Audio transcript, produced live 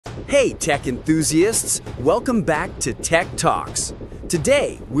Hey tech enthusiasts, welcome back to Tech Talks.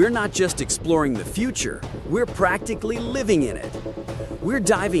 Today, we're not just exploring the future, we're practically living in it. We're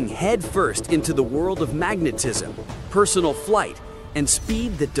diving headfirst into the world of magnetism, personal flight, and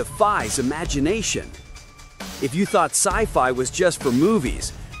speed that defies imagination. If you thought sci-fi was just for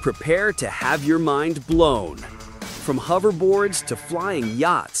movies, prepare to have your mind blown. From hoverboards to flying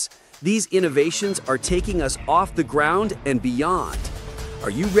yachts, these innovations are taking us off the ground and beyond. Are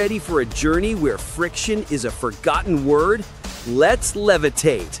you ready for a journey where friction is a forgotten word? Let's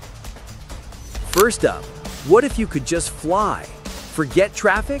levitate. First up, what if you could just fly? Forget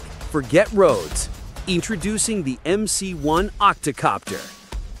traffic, forget roads. Introducing the MC-1 Octocopter,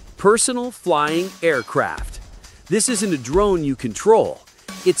 personal flying aircraft. This isn't a drone you control.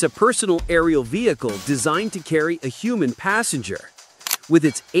 It's a personal aerial vehicle designed to carry a human passenger. With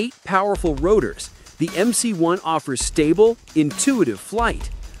its 8 powerful rotors, the MC-1 offers stable, intuitive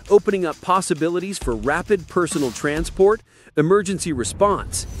flight, opening up possibilities for rapid personal transport, emergency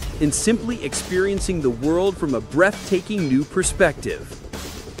response, and simply experiencing the world from a breathtaking new perspective.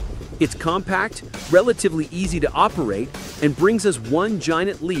 It's compact, relatively easy to operate, and brings us one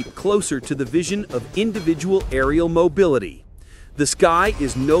giant leap closer to the vision of individual aerial mobility. The sky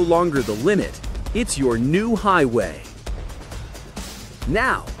is no longer the limit, it's your new highway.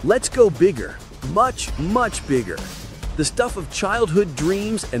 Now, let's go bigger. Much bigger. The stuff of childhood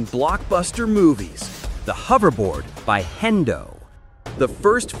dreams and blockbuster movies. The hoverboard by Hendo. The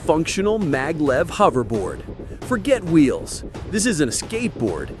first functional maglev hoverboard. Forget wheels. This isn't a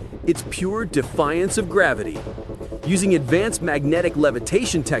skateboard. It's pure defiance of gravity. Using advanced magnetic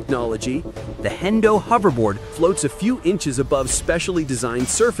levitation technology, the Hendo hoverboard floats a few inches above specially designed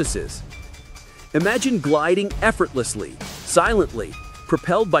surfaces. Imagine gliding effortlessly, silently,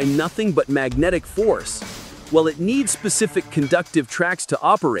 propelled by nothing but magnetic force. While it needs specific conductive tracks to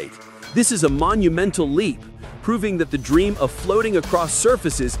operate, this is a monumental leap, proving that the dream of floating across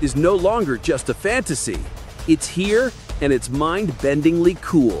surfaces is no longer just a fantasy. It's here, and it's mind-bendingly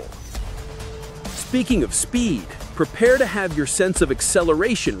cool. Speaking of speed, prepare to have your sense of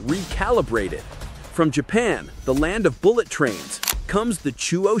acceleration recalibrated. From Japan, the land of bullet trains, comes the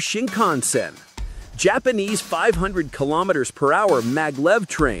Chuo Shinkansen, Japanese 500 kilometers per hour maglev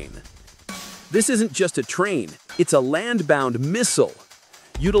train. This isn't just a train, it's a land-bound missile.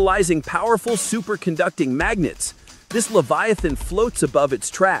 Utilizing powerful superconducting magnets, this Leviathan floats above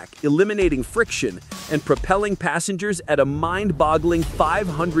its track, eliminating friction and propelling passengers at a mind-boggling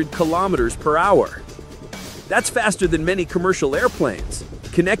 500 kilometers per hour. That's faster than many commercial airplanes.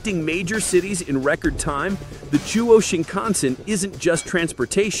 Connecting major cities in record time, the Chuo Shinkansen isn't just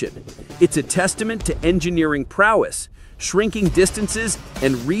transportation. It's a testament to engineering prowess, shrinking distances,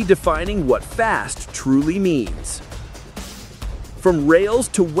 and redefining what fast truly means. From rails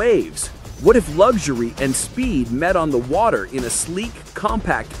to waves, what if luxury and speed met on the water in a sleek,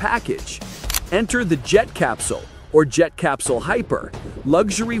 compact package? Enter the Jet Capsule, or Jet Capsule Hyper,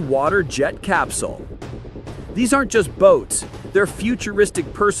 luxury water jet capsule. These aren't just boats, they're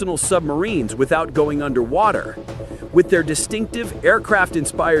futuristic personal submarines without going underwater. With their distinctive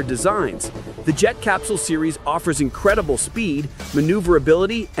aircraft-inspired designs, the Jet Capsule series offers incredible speed,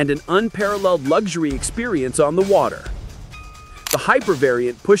 maneuverability, and an unparalleled luxury experience on the water. The Hyper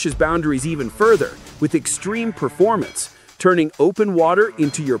variant pushes boundaries even further with extreme performance, turning open water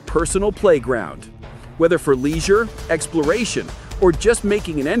into your personal playground. Whether for leisure, exploration, or just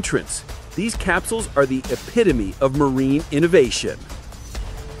making an entrance, these capsules are the epitome of marine innovation.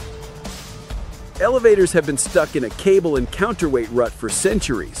 Elevators have been stuck in a cable and counterweight rut for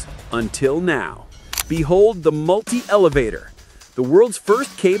centuries, until now. Behold the multi-elevator, the world's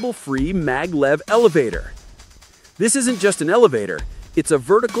first cable-free maglev elevator. This isn't just an elevator, it's a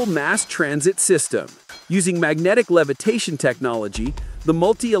vertical mass transit system. Using magnetic levitation technology, the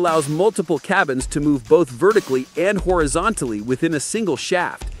multi allows multiple cabins to move both vertically and horizontally within a single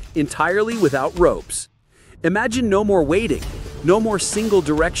shaft, entirely without ropes. Imagine no more waiting, no more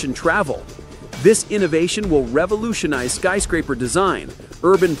single-direction travel. This innovation will revolutionize skyscraper design,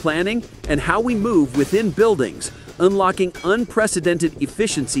 urban planning, and how we move within buildings, unlocking unprecedented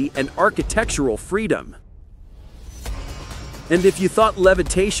efficiency and architectural freedom. And if you thought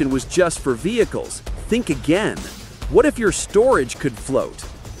levitation was just for vehicles, think again. What if your storage could float?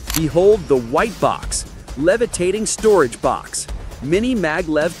 Behold the White Box, levitating storage box. Mini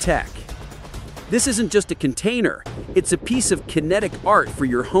maglev tech. This isn't just a container, it's a piece of kinetic art for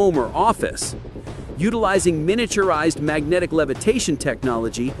your home or office. Utilizing miniaturized magnetic levitation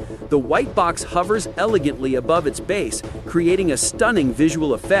technology, the White Box hovers elegantly above its base, creating a stunning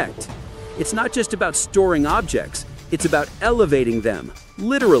visual effect. It's not just about storing objects, it's about elevating them,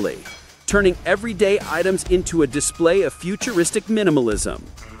 literally, turning everyday items into a display of futuristic minimalism.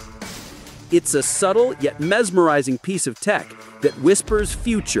 It's a subtle yet mesmerizing piece of tech that whispers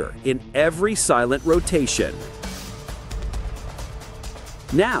future in every silent rotation.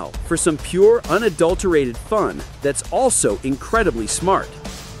 Now, for some pure, unadulterated fun that's also incredibly smart.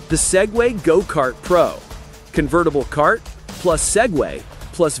 The Segway Go-Kart Pro. Convertible kart plus Segway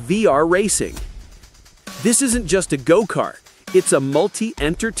plus VR racing. This isn't just a go-kart, it's a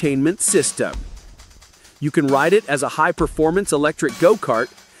multi-entertainment system. You can ride it as a high-performance electric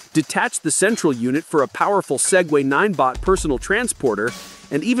go-kart, detach the central unit for a powerful Segway 9-bot personal transporter,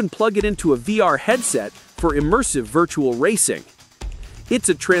 and even plug it into a VR headset for immersive virtual racing. It's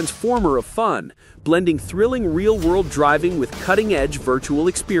a transformer of fun, blending thrilling real-world driving with cutting-edge virtual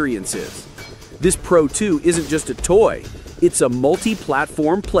experiences. This Pro 2 isn't just a toy, it's a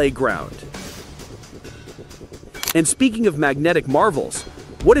multi-platform playground. And speaking of magnetic marvels,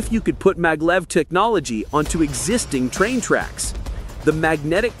 what if you could put maglev technology onto existing train tracks? The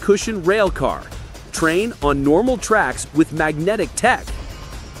magnetic cushion railcar. Train on normal tracks with magnetic tech.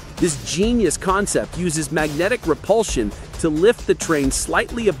 This genius concept uses magnetic repulsion to lift the train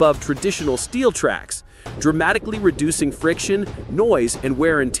slightly above traditional steel tracks, dramatically reducing friction, noise, and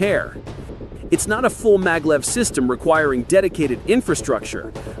wear and tear. It's not a full maglev system requiring dedicated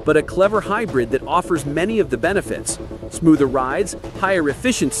infrastructure, but a clever hybrid that offers many of the benefits: smoother rides, higher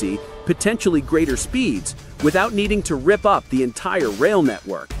efficiency, potentially greater speeds, without needing to rip up the entire rail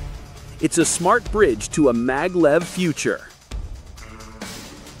network. It's a smart bridge to a maglev future.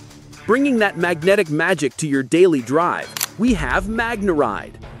 Bringing that magnetic magic to your daily drive, we have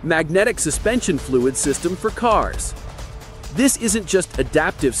MagneRide, magnetic suspension fluid system for cars. This isn't just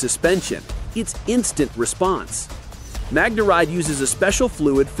adaptive suspension, it's instant response. MagneRide uses a special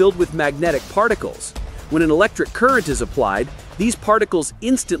fluid filled with magnetic particles. When an electric current is applied, these particles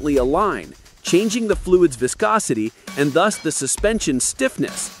instantly align, changing the fluid's viscosity and thus the suspension's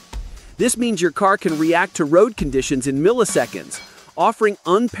stiffness. This means your car can react to road conditions in milliseconds, offering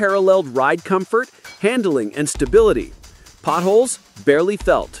unparalleled ride comfort, handling, and stability. Potholes? Barely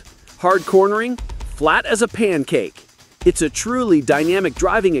felt. Hard cornering? Flat as a pancake. It's a truly dynamic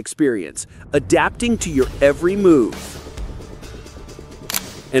driving experience, adapting to your every move.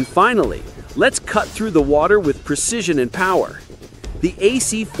 And finally, let's cut through the water with precision and power. The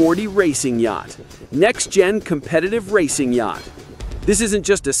AC-40 Racing Yacht, next-gen competitive racing yacht. This isn't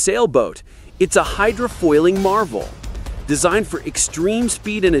just a sailboat, it's a hydrofoiling marvel. Designed for extreme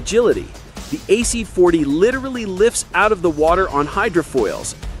speed and agility, the AC-40 literally lifts out of the water on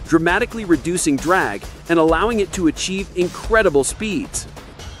hydrofoils, dramatically reducing drag and allowing it to achieve incredible speeds.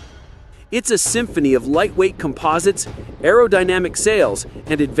 It's a symphony of lightweight composites, aerodynamic sails,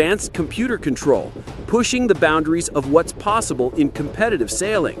 and advanced computer control, pushing the boundaries of what's possible in competitive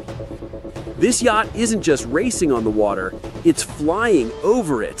sailing. This yacht isn't just racing on the water, it's flying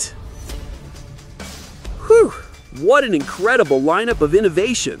over it. Whew! What an incredible lineup of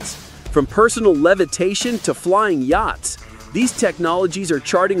innovations! From personal levitation to flying yachts, these technologies are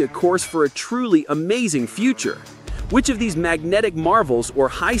charting a course for a truly amazing future. Which of these magnetic marvels or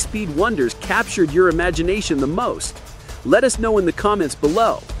high-speed wonders captured your imagination the most? Let us know in the comments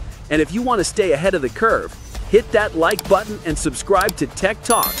below. And if you want to stay ahead of the curve, hit that like button and subscribe to Tech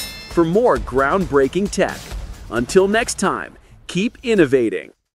Talks for more groundbreaking tech. Until next time, keep innovating.